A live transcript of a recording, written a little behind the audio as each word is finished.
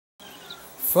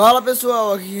Fala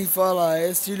pessoal, aqui quem fala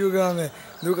é Cílio Gamer,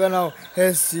 do canal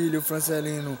é Cílio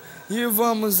Francelino. E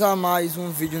vamos a mais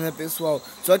um vídeo, né pessoal?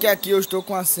 Só que aqui eu estou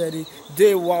com a série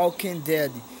WAlKIng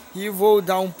DeD. E vou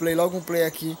dar um play, logo um play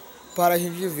aqui, para a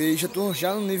gente ver. Já estou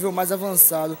já no nível mais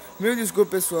avançado. Meu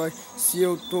desculpa pessoal, se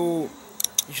eu tô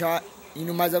já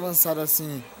indo mais avançado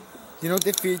assim, de não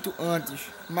ter feito antes.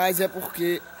 Mas é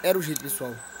porque era o jeito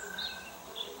pessoal.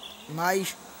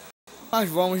 Mas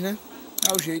vamos, né?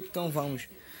 É o jeito, então vamos.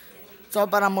 Só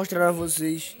para mostrar a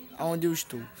vocês aonde eu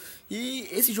estou. E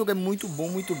esse jogo é muito bom,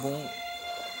 muito bom.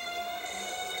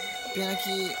 Pena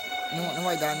que não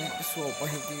vai dar, né, pessoal? Pra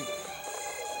gente...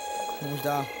 Vamos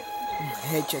dar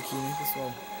um hatch aqui, né,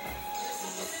 pessoal?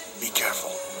 Be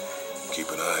careful. Keep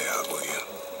an eye out, will you?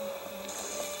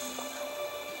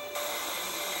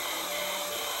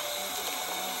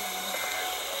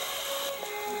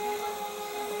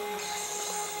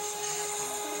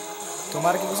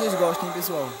 Tomara que vocês gostem,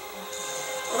 pessoal.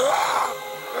 Hey,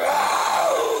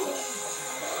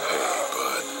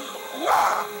 bud. I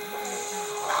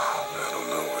don't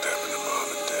know what happened to Mom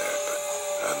and Dad, but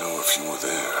I know if you were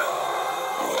there,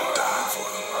 you would have died for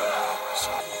them.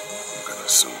 So I'm gonna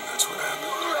assume that's what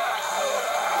happened.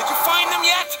 Did you find them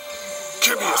yet?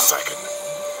 Give me a second.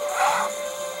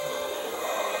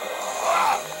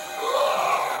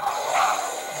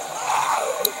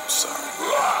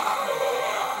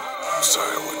 I'm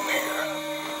sorry I wasn't here.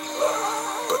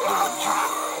 But knowing you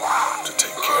were to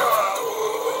take care of them,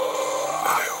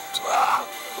 that helped.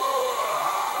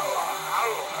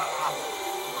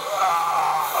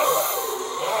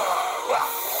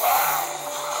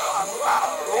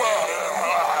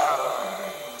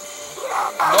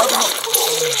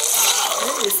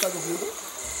 Esse tá do vídeo?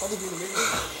 Tá do vídeo mesmo?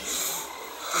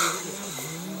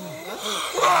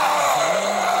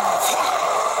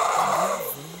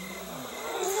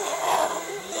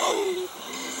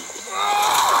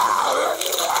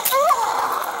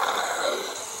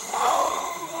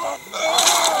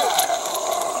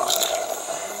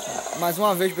 Mais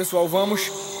uma vez, pessoal, vamos.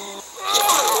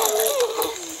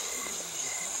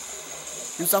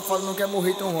 E o safado não quer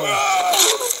morrer tão ruim.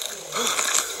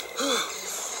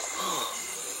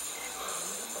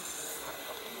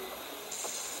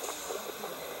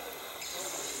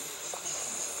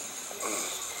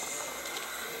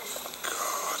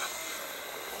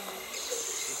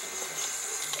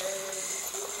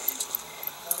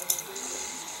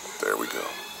 There we go.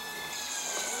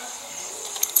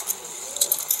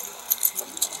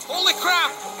 Holy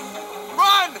crap!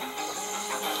 Run!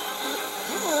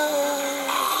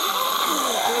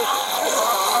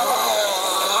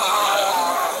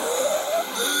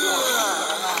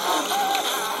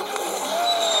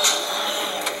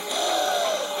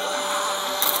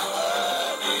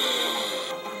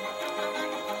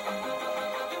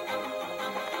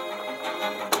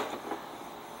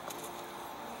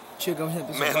 Chegamos, né,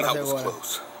 pessoal? Man, that was Agora.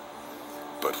 close.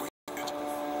 But we did it.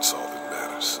 It's all that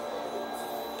matters.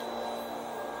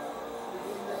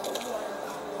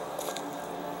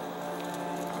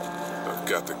 I've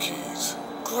got the keys.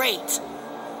 Great.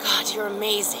 God, you're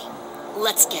amazing.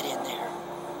 Let's get in there.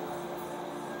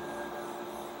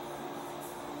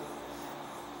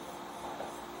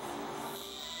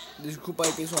 Desculpa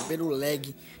aí, pessoal, pelo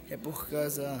lag. É por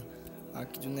causa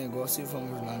aqui do negócio. E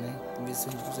vamos lá, né? Vamos ver se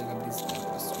a gente consegue abrir esse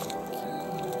negócio aqui.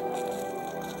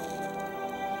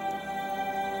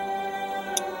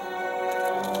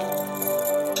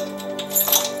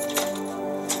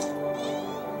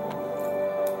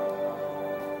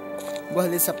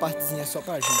 Guardei essa partezinha só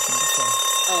pra gente, né, pessoal?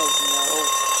 Oh no.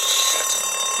 Shit.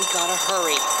 We gotta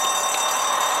hurry.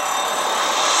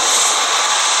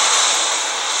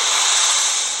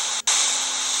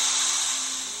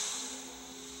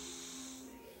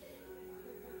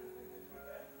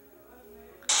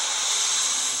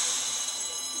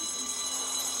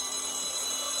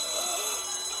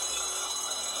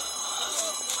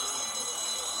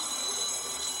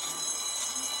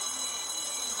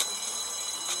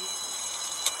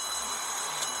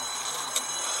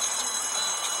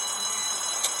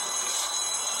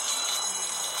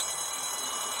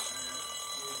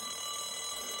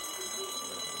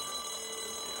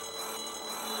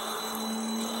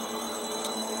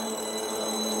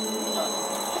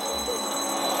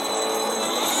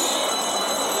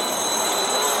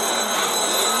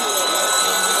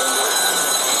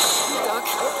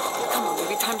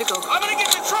 I'm gonna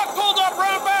get the truck pulled up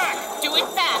round back! Do it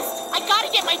fast. I gotta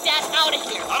get my dad out of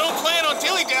here. I don't plan on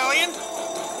dilly-dallying.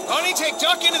 Honey, take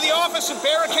Duck into the office and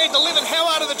barricade the living hell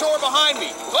out of the door behind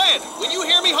me. Glenn, when you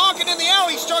hear me honking in the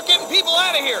alley, start getting people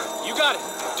out of here. You got it.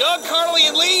 Doug, Carly,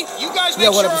 and Lee, you guys E make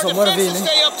sure agora, our pessoal, bora ver, defenses né?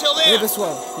 stay up till E aí, then.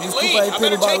 pessoal, And desculpa Lee, aí I pelo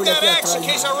better take barulho that aqui axe in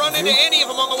atrás, case I run into viu? any of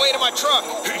them on the way to my truck.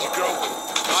 Here you go.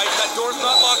 Guys, that door's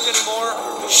not locked anymore.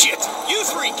 Shit! You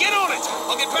three, get on it!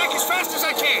 I'll get back as fast as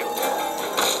I can.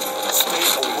 Stay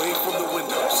away from the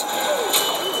windows.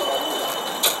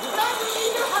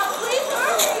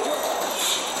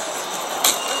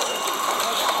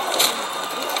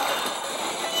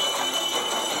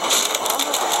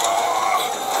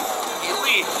 Hey,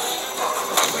 Lee,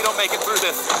 if we don't make it through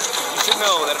this, you should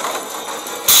know that I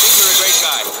think you're a great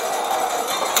guy.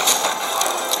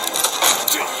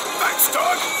 Gee, thanks,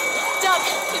 Doug. Doug,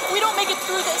 if we don't make it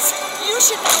through this, you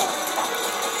should know.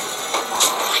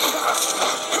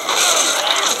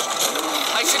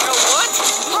 I should know what?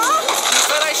 Huh? You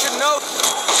said I should know.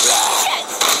 Shit!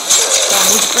 Tá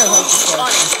muito pesado, pessoal.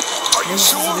 Are you Não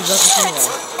sure? precisa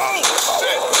continuar. Oh,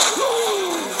 shit.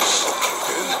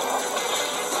 Okay, then.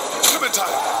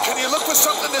 Clementine, can you look for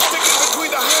something to stick in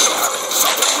between the handles?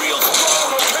 Something real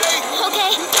strong, okay?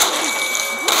 Okay.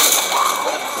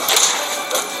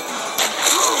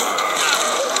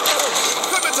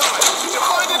 Clementine, did you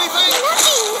find anything?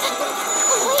 Nothing.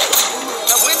 Wait.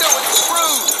 The window is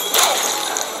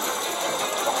screwed.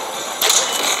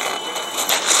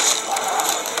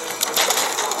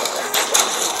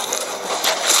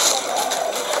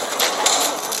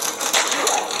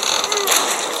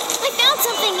 I found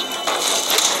something.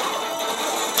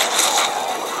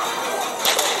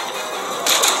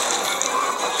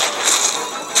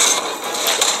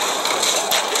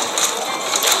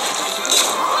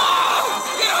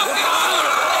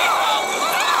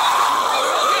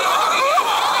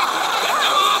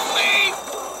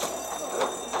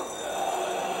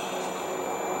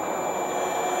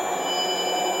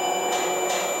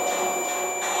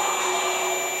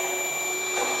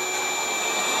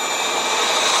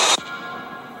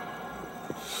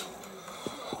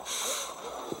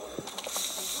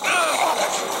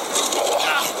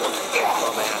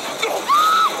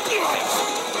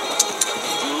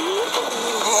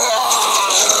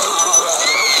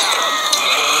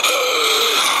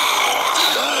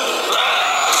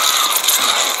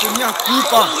 Foi minha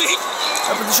culpa.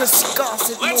 É pra deixar esse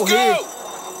cacete Let's morrer. go!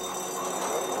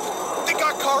 They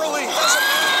got Carly.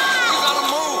 You gotta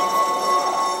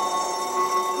move.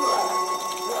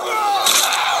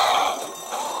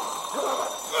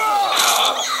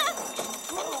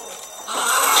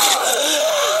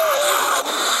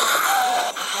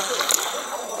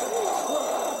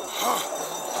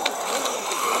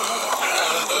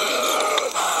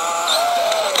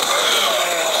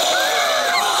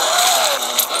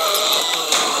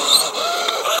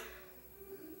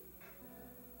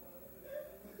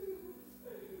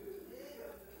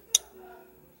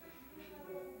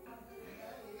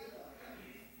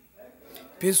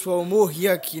 Pessoal, eu morri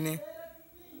aqui, né?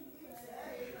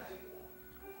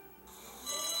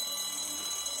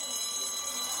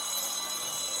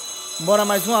 Bora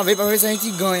mais uma vez pra ver se a gente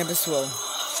ganha, pessoal.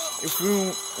 Eu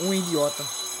fui um idiota.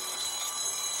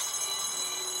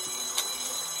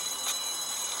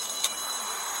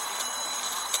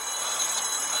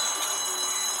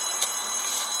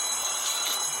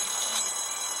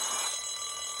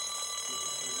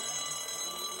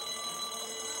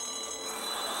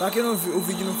 Para que o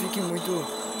vídeo não fique muito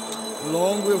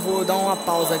longo, eu vou dar uma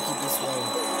pausa aqui, pessoal.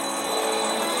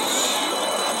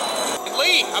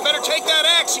 Lee, I better take that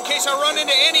axe in case I run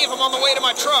into any of them on the way to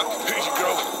my truck. Here you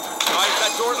go. Guys,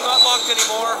 that door's not locked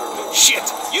anymore. Shit!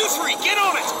 You three, get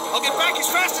on it! I'll get back as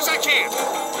fast as I can.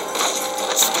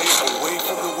 Stay away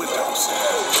from the windows.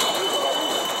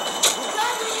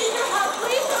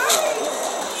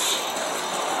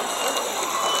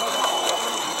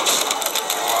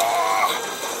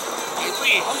 Hey,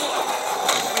 Lee,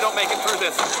 if we don't make it through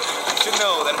this, you should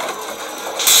know that I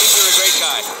think you're a great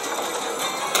guy.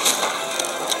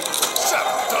 Shut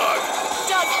up, Doug.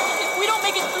 Doug, if we don't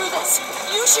make it through this,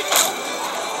 you should know.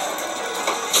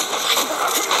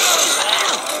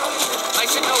 I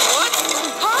should know what?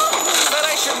 Huh? You said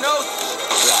I should know.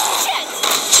 Shit!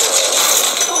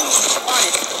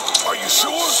 Quiet. Are you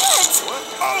sure? Shit!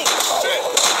 Oh, shit.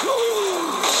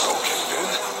 Okay, then.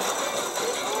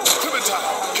 Clementine,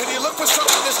 can you look for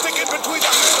something to stick in between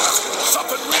the handles?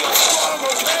 Something real strong,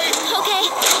 okay?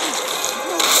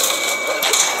 Okay.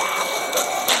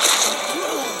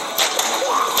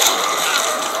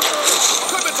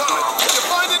 Clementine,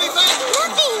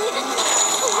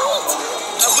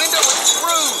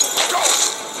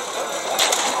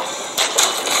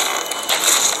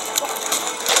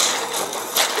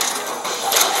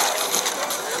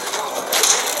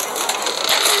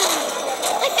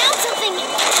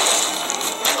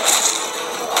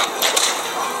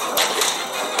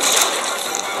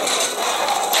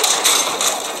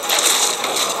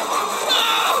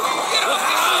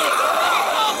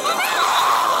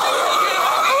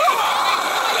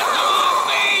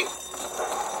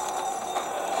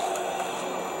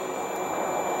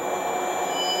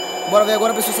 Bora ver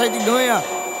agora a pessoa sair de ganha.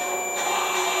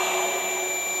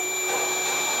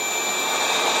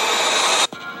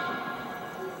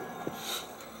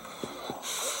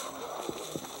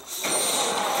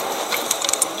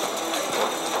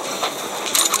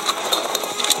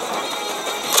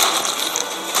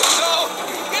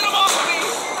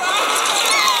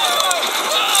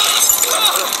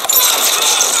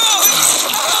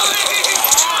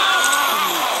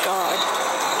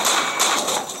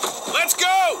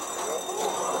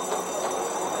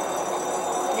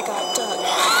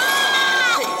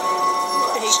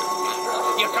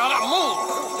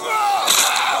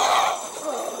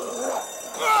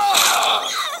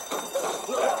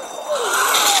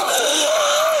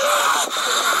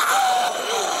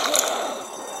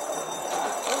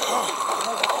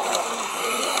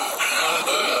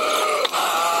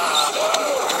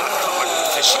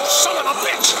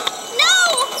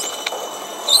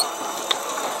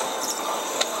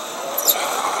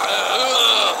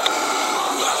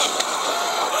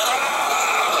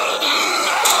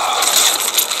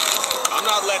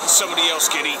 Somebody else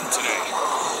get eaten today.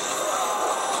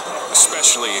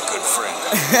 Especially a good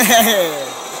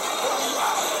friend.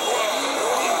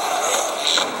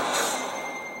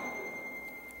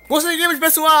 Conseguimos,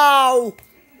 pessoal!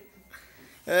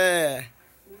 É.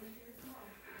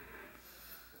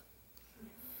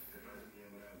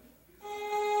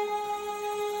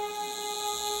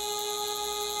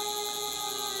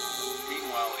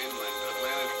 Meanwhile, inland,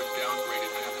 Atlanta has been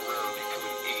downgraded temporarily to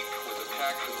an 8 with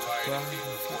attacks and rioting being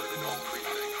reported in all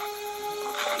precincts.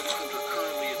 Citizens are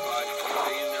currently advised to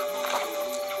stay in their homes or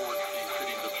move towards the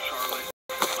cities of Charlotte,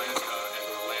 Atlanta, and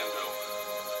Orlando.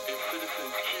 If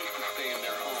citizens choose to stay in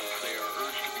their homes, they are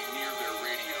urged to be near their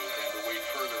radios and await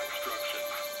further instructions.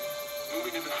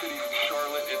 Moving to the cities of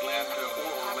Charlotte, Atlanta, or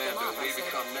Orlando may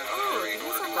become necessary in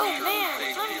order to ensure the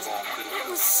safety of all citizens. That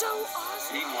was so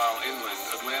awesome. Meanwhile, inland,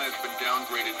 Atlanta has been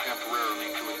downgraded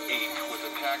temporarily to an 8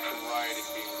 with attacks and rioting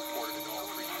being reported in all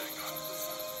precincts.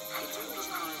 Citizens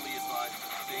are currently advised to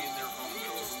stay in their homes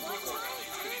or move towards the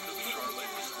cities of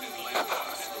Charlotte, Atlanta,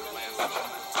 and Orlando.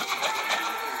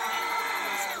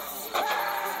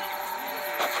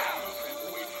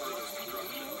 Await further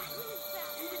instructions.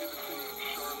 Moving to the cities of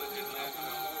Charlotte, Atlanta,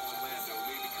 or Orlando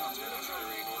may become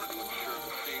necessary in order to ensure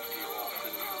the safety of all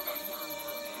citizens.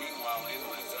 Meanwhile,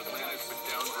 inland, Atlanta has been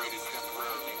downgraded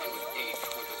temporarily to an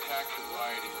 8 with attacks and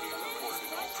rioting being reported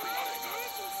in all precincts.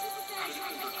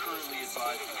 Citizens are currently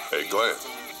advised to Hey, Glenn.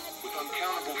 with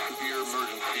uncountable severe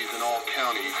emergencies in all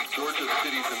counties, Georgia's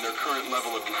cities and their current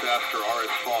level of disaster are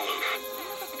as follows.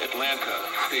 Atlanta,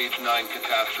 stage 9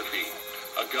 catastrophe.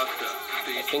 Augusta,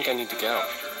 stage I think I need to go.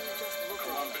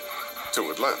 Columbus,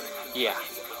 To Atlanta. Yeah,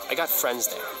 I got friends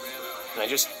there. And I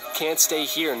just can't stay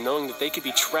here knowing that they could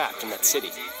be trapped in that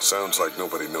city. Sounds like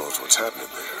nobody knows what's happening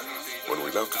there. When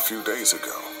we left a few days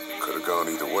ago, could have gone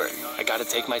either way. I gotta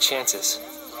take my chances.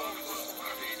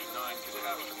 stage 9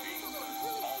 catastrophe.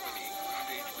 Albany,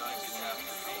 stage 9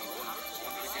 catastrophe.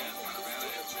 Once again,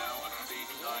 Savannah is now a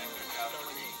stage 9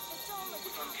 catastrophe.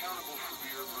 With uncountable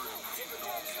severe emergencies in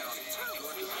all counties,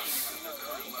 Georgia's cities and their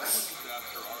current level of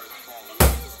disaster are as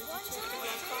follows.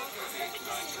 Atlanta, stage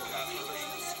 9 catastrophe.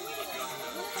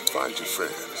 Augusta, Find your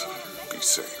friends. Be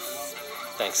safe.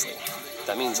 Thanks, Lee.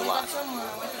 That means a lot.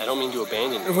 I don't mean to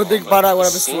abandon you. Eu vou ter que parar agora,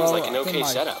 This seems pessoal. like an Até okay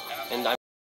mais. setup. And